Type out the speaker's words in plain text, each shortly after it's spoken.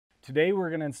Today we're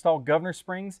going to install governor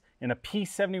springs in a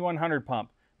P7100 pump.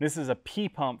 This is a P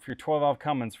pump for your 12-valve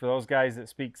Cummins for those guys that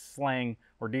speak slang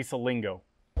or diesel lingo.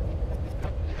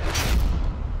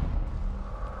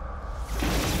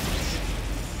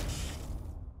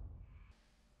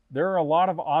 There are a lot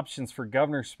of options for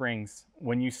governor springs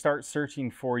when you start searching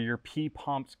for your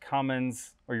P-pumped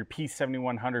Cummins or your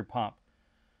P7100 pump.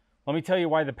 Let me tell you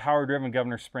why the power-driven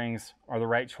governor springs are the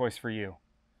right choice for you.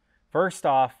 First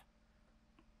off,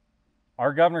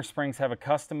 our governor springs have a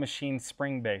custom machined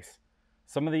spring base.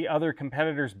 Some of the other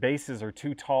competitors' bases are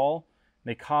too tall.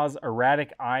 They cause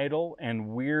erratic idle and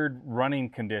weird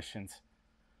running conditions.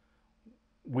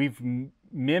 We've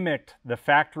mimicked the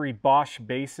factory Bosch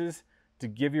bases to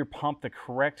give your pump the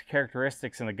correct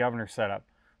characteristics in the governor setup.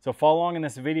 So follow along in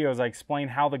this video as I explain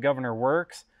how the governor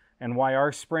works and why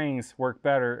our springs work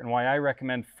better and why I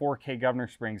recommend 4K governor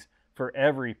springs for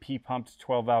every P-pumped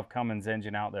 12-valve Cummins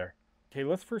engine out there. Okay,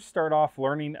 let's first start off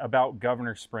learning about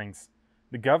governor springs.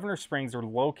 The governor springs are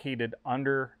located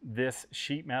under this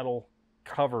sheet metal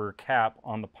cover cap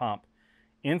on the pump.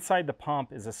 Inside the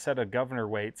pump is a set of governor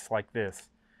weights like this.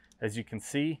 As you can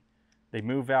see, they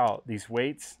move out. These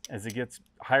weights, as it gets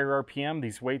higher RPM,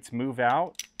 these weights move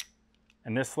out,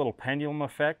 and this little pendulum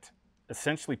effect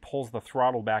essentially pulls the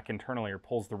throttle back internally or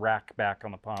pulls the rack back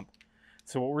on the pump.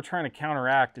 So what we're trying to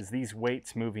counteract is these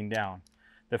weights moving down.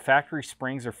 The factory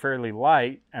springs are fairly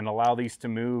light and allow these to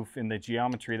move in the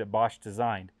geometry that Bosch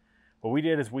designed. What we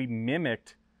did is we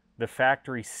mimicked the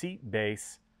factory seat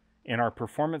base in our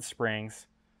performance springs,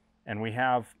 and we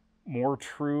have more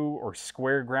true or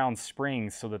square ground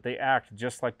springs so that they act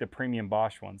just like the premium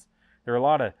Bosch ones. There are a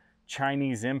lot of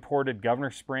Chinese imported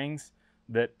governor springs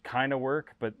that kind of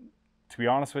work, but to be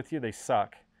honest with you, they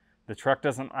suck. The truck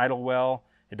doesn't idle well.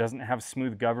 It doesn't have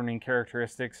smooth governing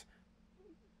characteristics.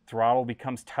 Throttle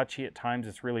becomes touchy at times.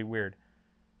 It's really weird.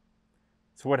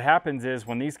 So what happens is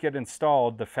when these get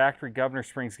installed, the factory governor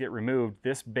springs get removed,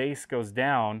 this base goes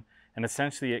down, and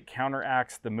essentially it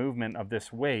counteracts the movement of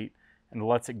this weight and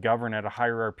lets it govern at a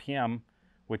higher RPM,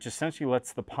 which essentially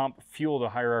lets the pump fuel to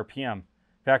higher RPM.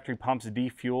 Factory pumps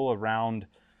defuel around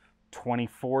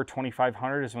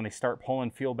 2,500 is when they start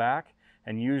pulling fuel back,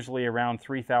 and usually around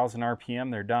 3,000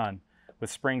 RPM they're done. With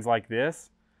springs like this,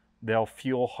 they'll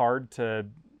fuel hard to,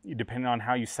 depending on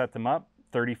how you set them up,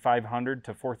 3,500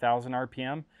 to 4,000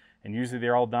 RPM, and usually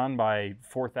they're all done by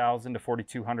 4,000 to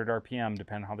 4,200 RPM,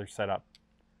 depending on how they're set up.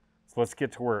 So let's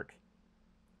get to work.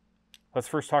 Let's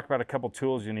first talk about a couple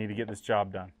tools you need to get this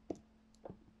job done.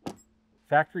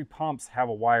 Factory pumps have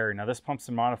a wire. Now this pump's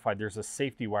been modified. There's a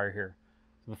safety wire here.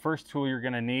 So the first tool you're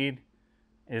going to need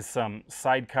is some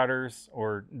side cutters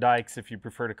or dikes, if you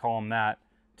prefer to call them that,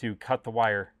 to cut the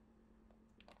wire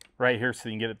right here so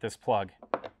you can get at this plug.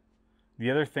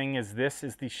 The other thing is this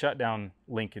is the shutdown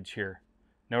linkage here.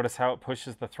 Notice how it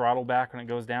pushes the throttle back when it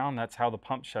goes down? That's how the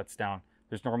pump shuts down.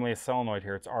 There's normally a solenoid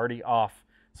here. It's already off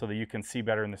so that you can see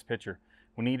better in this picture.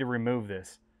 We need to remove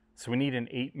this. So we need an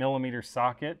 8mm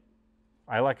socket.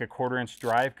 I like a 1/4 inch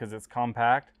drive because it's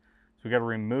compact. So we got to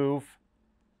remove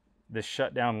this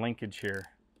shutdown linkage here.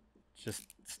 It's just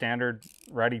standard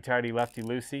righty-tighty,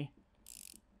 lefty-loosey.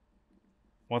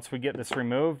 Once we get this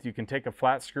removed, you can take a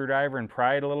flat screwdriver and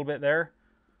pry it a little bit there,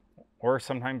 or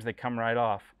sometimes they come right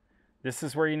off. This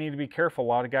is where you need to be careful. A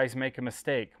lot of guys make a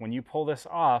mistake. When you pull this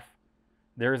off,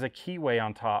 there's a keyway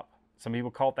on top. Some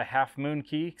people call it the half moon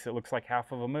key because it looks like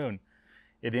half of a moon.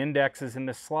 It indexes in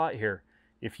this slot here.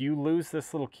 If you lose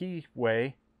this little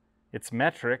keyway, it's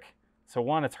metric. So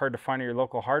one, it's hard to find at your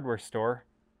local hardware store.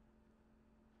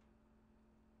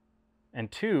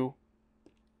 And two,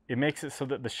 it makes it so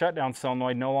that the shutdown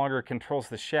solenoid no longer controls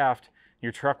the shaft.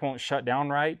 Your truck won't shut down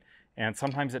right, and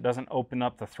sometimes it doesn't open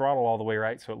up the throttle all the way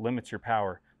right, so it limits your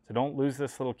power. So don't lose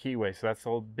this little keyway. So that's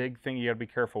a big thing you got to be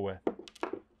careful with.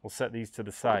 We'll set these to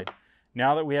the side.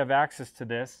 Now that we have access to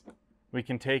this, we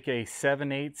can take a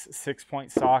 7/8 6-point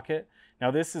socket.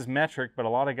 Now this is metric, but a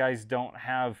lot of guys don't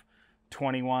have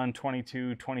 21,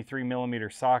 22,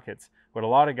 23mm sockets. But a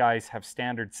lot of guys have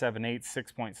standard 7/8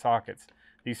 6-point sockets.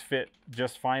 These fit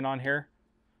just fine on here.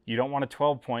 You don't want a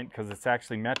 12-point because it's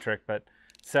actually metric, but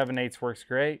 7/8 works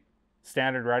great.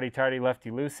 Standard righty-tighty,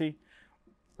 lefty-loosey.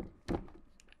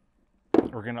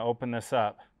 We're going to open this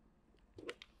up.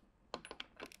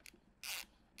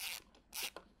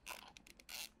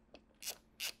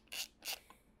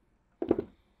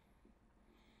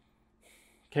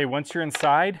 Okay, once you're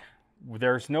inside,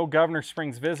 there's no governor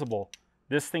springs visible.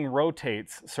 This thing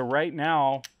rotates. So right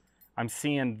now, I'm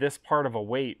seeing this part of a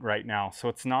weight right now. So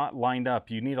it's not lined up.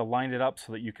 You need to line it up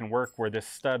so that you can work where this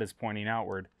stud is pointing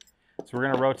outward. So we're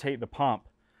going to rotate the pump.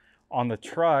 On the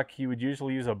truck, you would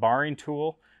usually use a barring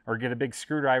tool or get a big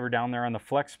screwdriver down there on the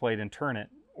flex plate and turn it.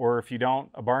 Or if you don't,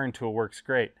 a barring tool works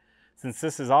great. Since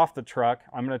this is off the truck,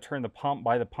 I'm going to turn the pump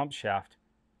by the pump shaft.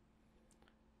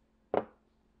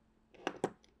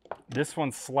 This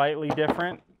one's slightly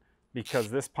different because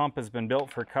this pump has been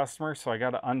built for customers, so I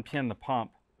got to unpin the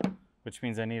pump, which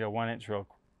means I need a 1-inch real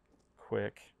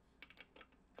quick.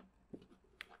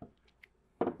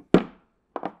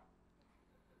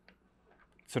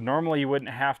 So normally you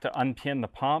wouldn't have to unpin the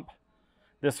pump.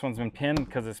 This one's been pinned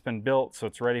because it's been built, so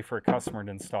it's ready for a customer to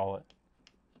install it.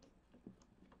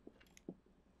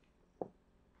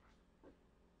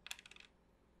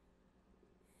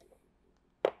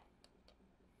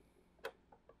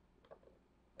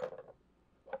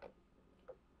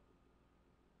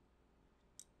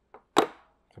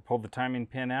 So pull the timing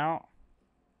pin out.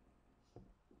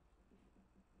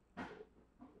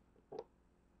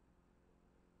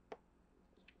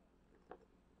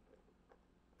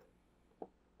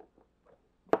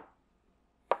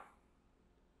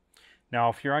 Now,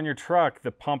 if you're on your truck,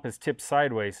 the pump is tipped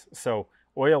sideways, so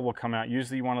oil will come out.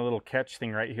 Usually you want a little catch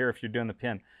thing right here if you're doing the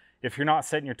pin. If you're not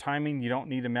setting your timing, you don't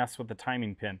need to mess with the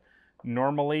timing pin.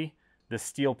 Normally, the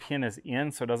steel pin is in,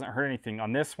 so it doesn't hurt anything.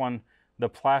 On this one, the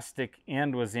plastic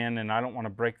end was in, and I don't want to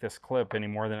break this clip any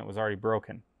more than it was already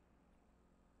broken.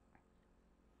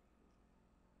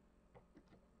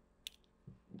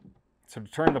 So to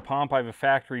turn the pump, I have a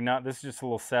factory nut. This is just a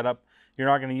little setup. You're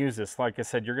not going to use this. Like I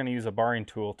said, you're going to use a barring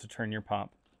tool to turn your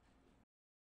pump.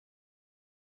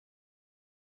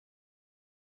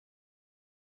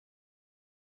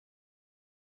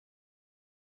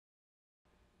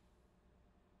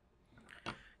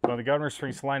 So the governor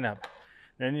springs line up.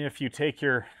 Then if you take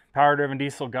your power-driven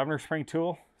diesel governor spring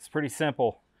tool, it's pretty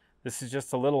simple. This is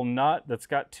just a little nut that's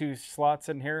got 2 slots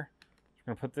in here.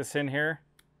 We're going to put this in here.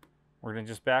 We're going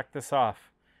to just back this off.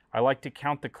 I like to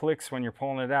count the clicks when you're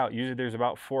pulling it out. Usually there's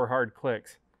about 4 hard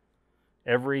clicks.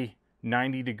 Every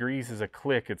 90 degrees is a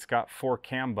click. It's got 4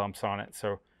 cam bumps on it.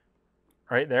 So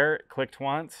right there, it clicked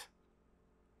once,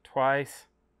 twice,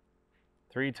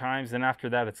 3 times. Then after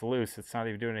that, it's loose. It's not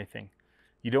even doing anything.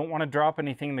 You don't want to drop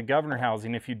anything in the governor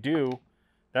housing. If you do,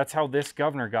 that's how this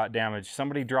governor got damaged.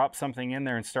 Somebody dropped something in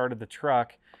there and started the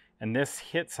truck, and this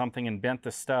hit something and bent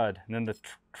the stud. And then the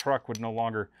truck would no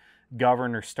longer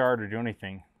govern or start or do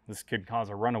anything. This could cause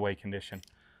a runaway condition.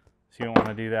 So you don't want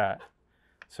to do that.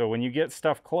 So when you get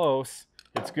stuff close,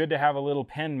 it's good to have a little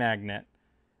pen magnet.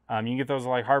 You can get those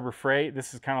like Harbor Freight.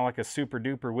 This is kind of like a super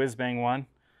duper whiz bang one,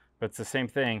 but it's the same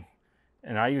thing.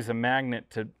 And I use a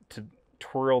magnet to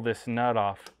twirl this nut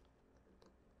off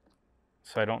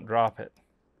so I don't drop it.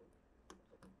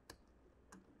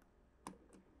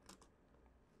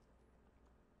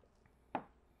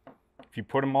 If you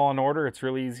put them all in order, it's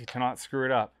really easy to not screw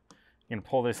it up. You're going to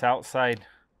pull this outside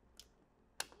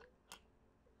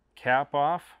cap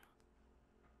off,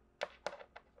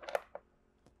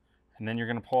 and then you're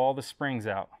going to pull all the springs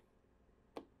out.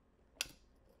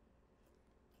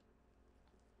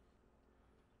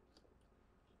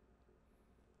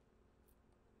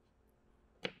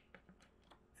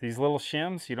 These little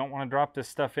shims, you don't want to drop this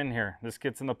stuff in here. This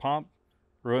gets in the pump,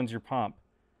 ruins your pump.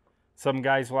 Some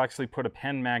guys will actually put a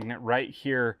pen magnet right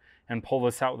here and pull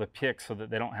this out with a pick so that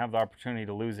they don't have the opportunity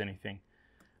to lose anything.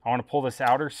 I want to pull this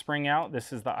outer spring out.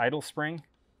 This is the idle spring.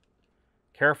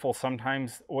 Careful,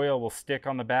 sometimes oil will stick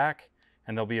on the back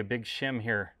and there'll be a big shim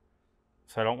here.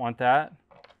 So I don't want that.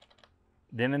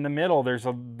 Then in the middle, there's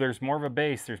more of a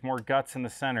base. There's more guts in the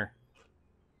center.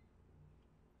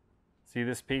 See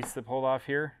this piece that pulled off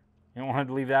here? You don't want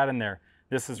to leave that in there.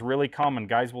 This is really common.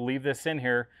 Guys will leave this in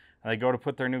here and they go to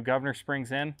put their new governor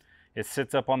springs in. It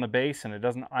sits up on the base and it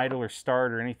doesn't idle or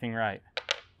start or anything right.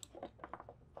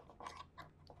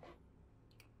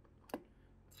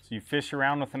 So you fish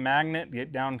around with a magnet,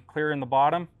 get down clear in the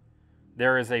bottom.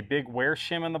 There is a big wear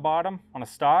shim in the bottom on a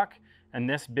stock, and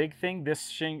this big thing, this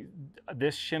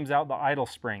shims out the idle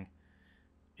spring.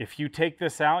 If you take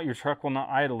this out, your truck will not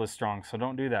idle as strong, so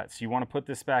don't do that. So you want to put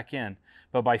this back in.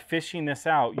 But by fishing this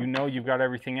out, you know you've got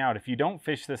everything out. If you don't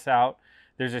fish this out,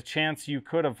 there's a chance you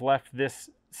could have left this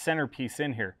centerpiece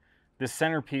in here. This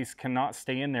centerpiece cannot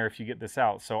stay in there if you get this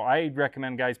out. So I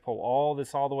recommend guys pull all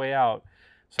this all the way out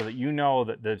so that you know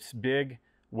that this big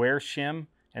wear shim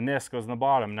and this goes in the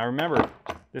bottom. Now remember,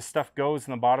 this stuff goes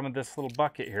in the bottom of this little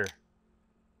bucket here.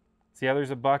 See how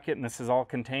there's a bucket and this is all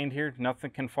contained here?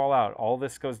 Nothing can fall out. All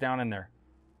this goes down in there.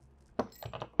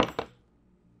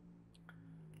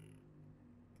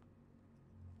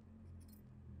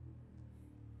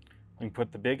 We can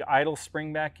put the big idle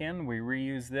spring back in. We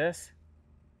reuse this.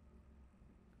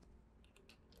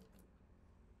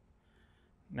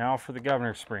 Now for the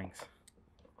governor springs.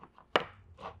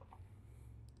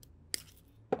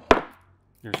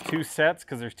 There's two sets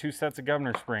because there's two sets of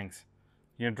governor springs.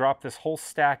 You're going to drop this whole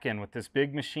stack in with this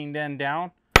big machined end down.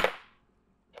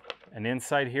 And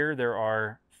inside here there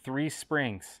are 3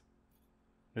 springs.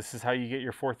 This is how you get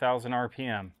your 4,000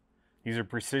 RPM. These are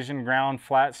precision ground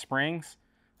flat springs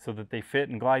so that they fit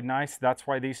and glide nice. That's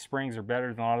why these springs are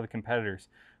better than a lot of the competitors.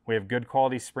 We have good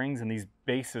quality springs, and these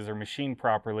bases are machined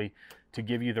properly to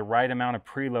give you the right amount of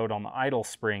preload on the idle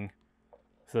spring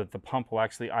so that the pump will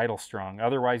actually idle strong.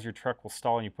 Otherwise, your truck will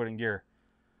stall and you put it in gear.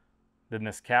 Then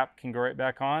this cap can go right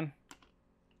back on.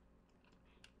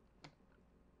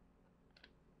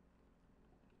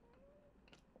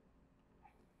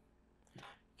 You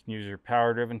can use your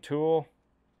power-driven tool.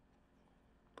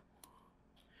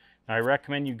 Now, I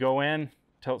recommend you go in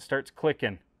until it starts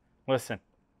clicking. Listen.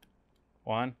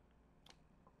 1,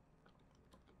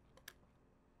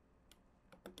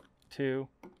 2,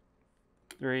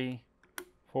 3,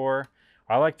 4.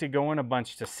 I like to go in a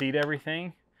bunch to seat everything.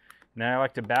 And then I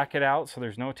like to back it out so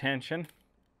there's no tension.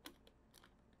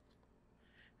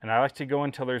 And I like to go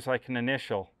until there's like an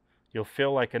initial. You'll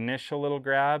feel like initial little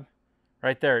grab.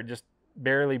 Right there, it just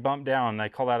barely bumped down. I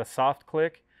call that a soft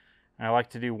click. And I like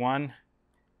to do one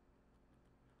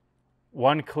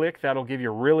click. That'll give you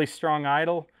a really strong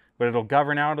idle, but it'll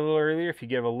govern out a little earlier. If you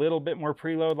give a little bit more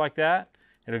preload like that,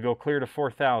 it'll go clear to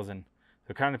 4,000.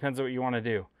 So it kind of depends on what you want to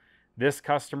do. This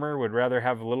customer would rather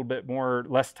have a little bit more,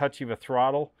 less touchy of a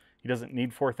throttle. He doesn't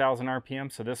need 4,000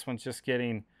 RPM, so this one's just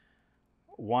getting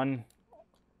 1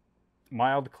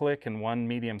 mild click and 1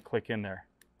 medium click in there.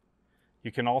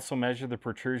 You can also measure the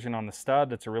protrusion on the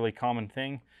stud. That's a really common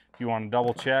thing. If you want to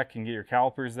double check and get your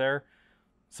calipers there,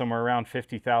 somewhere around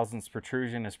 50 thousandths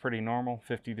protrusion is pretty normal,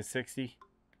 50 to 60.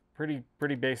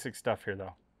 Pretty basic stuff here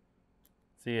though.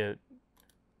 See it,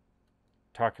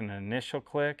 talking an initial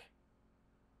click,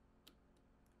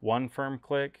 1 firm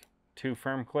click, 2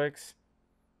 firm clicks.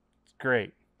 It's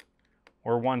great.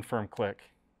 Or 1 firm click.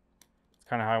 It's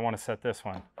kind of how I want to set this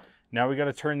one. Now we got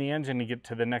to turn the engine to get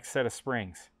to the next set of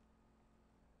springs.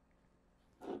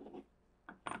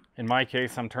 In my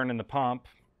case, I'm turning the pump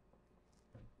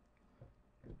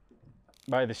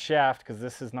by the shaft because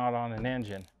this is not on an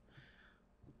engine.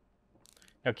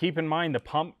 Now keep in mind the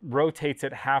pump rotates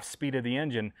at half speed of the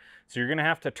engine, so you're going to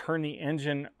have to turn the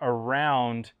engine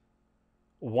around.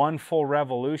 1 full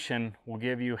revolution will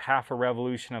give you half a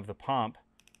revolution of the pump.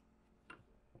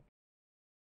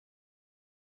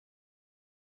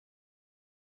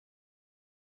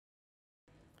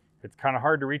 It's kind of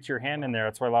hard to reach your hand in there.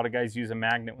 That's why a lot of guys use a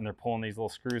magnet when they're pulling these little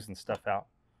screws and stuff out.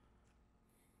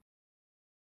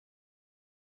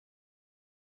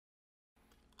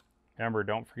 Remember,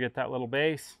 don't forget that little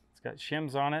base. It's got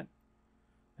shims on it.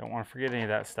 Don't want to forget any of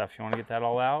that stuff. You want to get that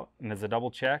all out. And as a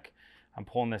double check, I'm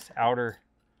pulling this outer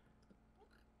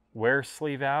wear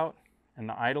sleeve out and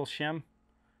the idle shim.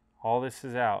 All this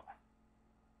is out.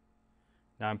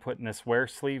 Now I'm putting this wear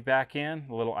sleeve back in.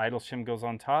 The little idle shim goes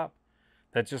on top.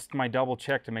 That's just my double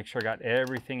check to make sure I got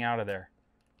everything out of there.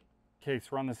 Okay, so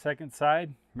we're on the second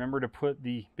side. Remember to put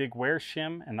the big wear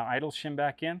shim and the idle shim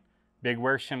back in. Big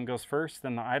wear shim goes first,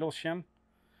 then the idle shim. And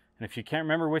if you can't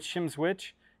remember which shim's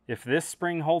which, if this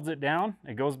spring holds it down,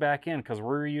 it goes back in because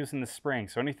we're using the spring.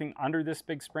 So anything under this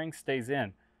big spring stays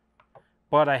in.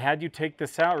 But I had you take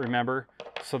this out, remember,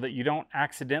 so that you don't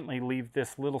accidentally leave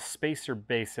this little spacer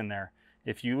base in there.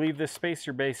 If you leave this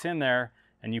spacer base in there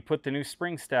and you put the new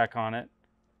spring stack on it,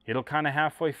 it'll kind of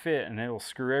halfway fit and it'll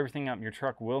screw everything up. Your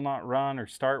truck will not run or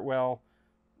start well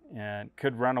and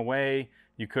could run away.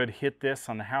 You could hit this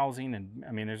on the housing, and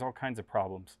I mean, there's all kinds of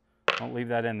problems. Don't leave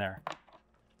that in there.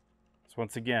 So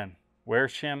once again, wear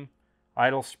shim,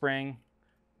 idle spring,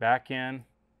 back in.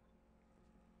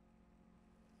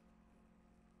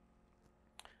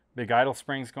 Big idle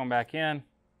springs going back in.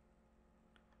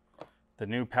 The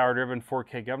new power-driven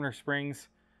 4K governor springs.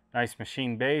 Nice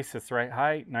machine base, it's the right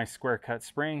height. Nice square cut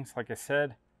springs, like I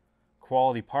said.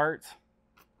 Quality parts.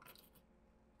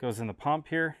 Goes in the pump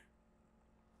here.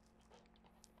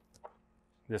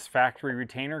 This factory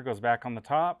retainer goes back on the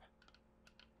top.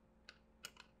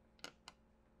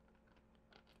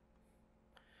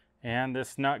 And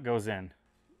this nut goes in.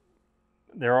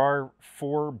 There are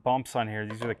 4 bumps on here.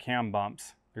 These are the cam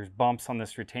bumps. There's bumps on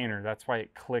this retainer. That's why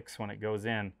it clicks when it goes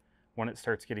in, when it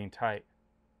starts getting tight.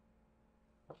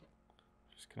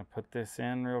 Just gonna put this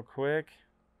in real quick.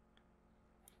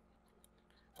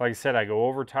 Like I said, I go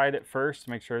over tight at first to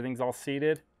make sure everything's all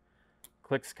seated.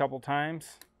 Clicks a couple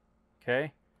times.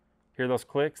 Okay, hear those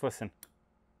clicks? Listen,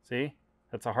 see?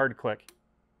 That's a hard click.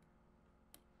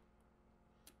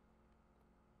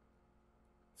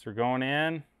 So we're going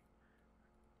in,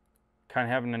 kind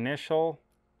of have an initial.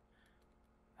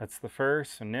 That's the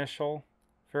first, initial,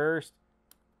 first,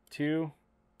 2.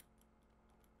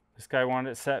 This guy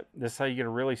wanted it set. This is how you get a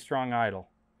really strong idle.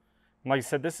 And like I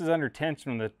said, this is under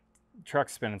tension when the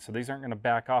truck's spinning, so these aren't going to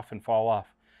back off and fall off.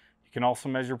 You can also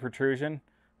measure protrusion.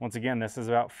 Once again, this is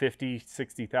about 50,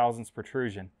 60 thousandths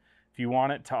protrusion. If you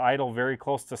want it to idle very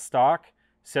close to stock,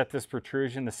 set this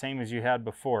protrusion the same as you had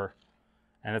before,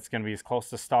 and it's going to be as close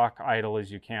to stock idle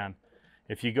as you can.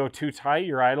 If you go too tight,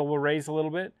 your idle will raise a little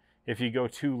bit. If you go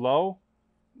too low,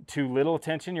 too little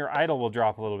tension, your idle will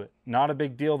drop a little bit. Not a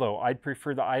big deal though. I'd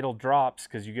prefer the idle drops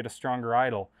because you get a stronger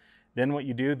idle. Then what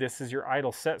you do, this is your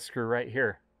idle set screw right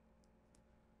here.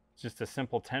 It's just a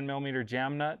simple 10 millimeter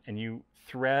jam nut, and you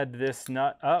thread this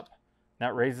nut up.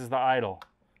 That raises the idle.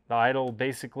 The idle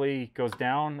basically goes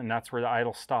down, and that's where the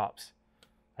idle stops.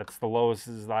 That's the lowest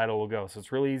as the idle will go. So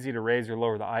it's really easy to raise or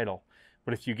lower the idle.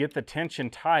 But if you get the tension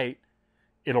tight,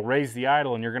 it'll raise the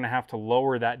idle, and you're going to have to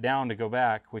lower that down to go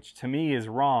back, which to me is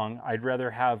wrong. I'd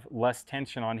rather have less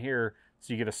tension on here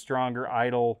so you get a stronger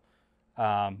idle.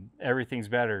 Everything's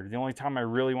better. The only time I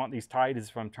really want these tight is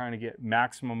if I'm trying to get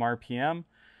maximum RPM,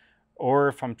 or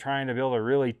if I'm trying to build a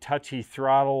really touchy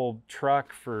throttle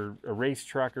truck for a race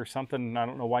truck or something. I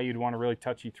don't know why you'd want a really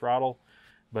touchy throttle,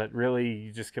 but really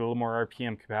you just get a little more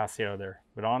RPM capacity out of there.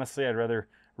 But honestly, I'd rather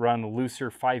run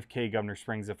looser 5K governor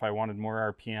springs if I wanted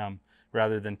more RPM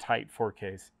rather than tight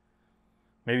 4Ks.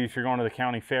 Maybe if you're going to the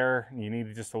county fair and you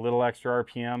need just a little extra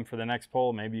RPM for the next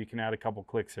pull, maybe you can add a couple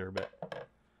clicks here, but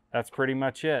that's pretty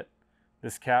much it.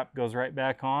 This cap goes right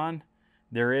back on.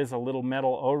 There is a little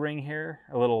metal O-ring here,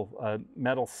 a little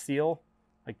metal seal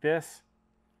like this.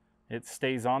 It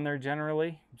stays on there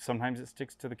generally. Sometimes it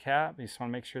sticks to the cap. You just want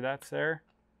to make sure that's there.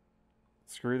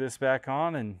 Screw this back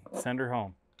on and send her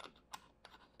home.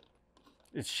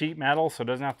 It's sheet metal, so it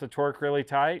doesn't have to torque really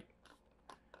tight.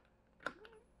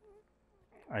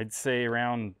 I'd say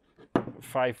around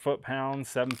 5 foot-pounds,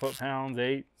 7 foot-pounds,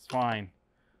 8, it's fine.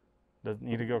 Doesn't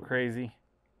need to go crazy.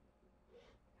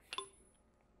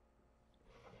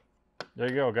 There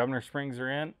you go, governor springs are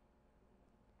in.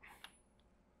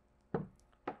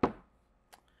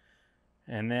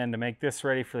 And then to make this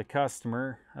ready for the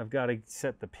customer, I've got to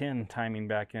set the pin timing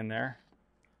back in there.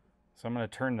 So I'm going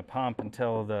to turn the pump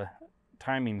until the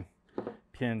timing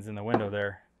pin's in the window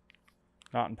there.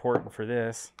 Not important for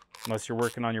this, unless you're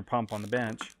working on your pump on the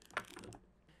bench.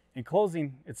 In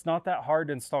closing, it's not that hard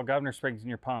to install governor springs in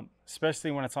your pump,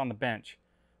 especially when it's on the bench.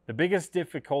 The biggest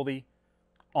difficulty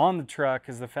on the truck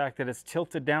is the fact that it's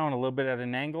tilted down a little bit at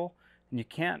an angle, and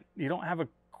you don't have a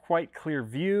quite clear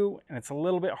view, and it's a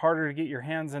little bit harder to get your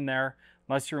hands in there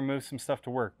unless you remove some stuff to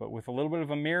work. But with a little bit of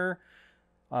a mirror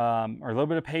or a little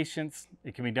bit of patience,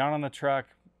 it can be done on the truck.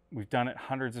 We've done it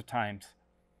hundreds of times.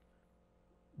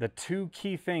 The 2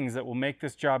 key things that will make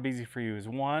this job easy for you is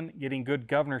 1, getting good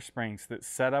governor springs that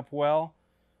set up well,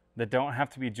 that don't have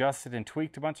to be adjusted and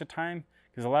tweaked a bunch of time,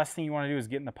 because the last thing you want to do is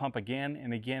get in the pump again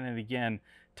and again and again,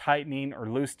 tightening or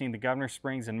loosening the governor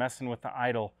springs and messing with the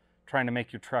idle, trying to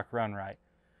make your truck run right.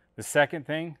 The second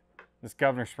thing, this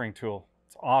governor spring tool.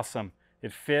 It's awesome.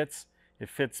 It fits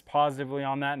positively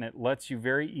on that, and it lets you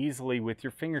very easily with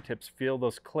your fingertips feel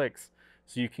those clicks,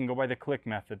 so you can go by the click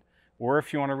method. Or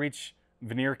if you want to reach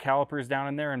veneer calipers down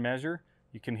in there and measure,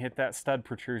 you can hit that stud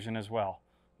protrusion as well.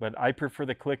 But I prefer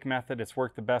the click method. It's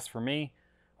worked the best for me.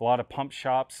 A lot of pump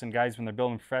shops and guys, when they're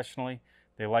building professionally,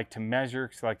 they like to measure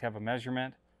because they like to have a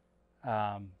measurement.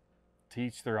 To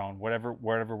each their own, whatever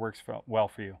works well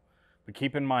for you. But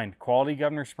keep in mind, quality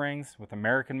governor springs with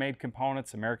American-made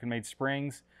components, American-made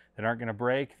springs that aren't going to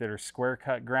break, that are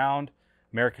square-cut ground,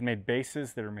 American-made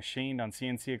bases that are machined on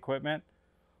CNC equipment.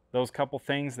 Those couple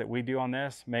things that we do on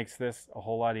this makes this a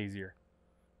whole lot easier.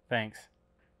 Thanks.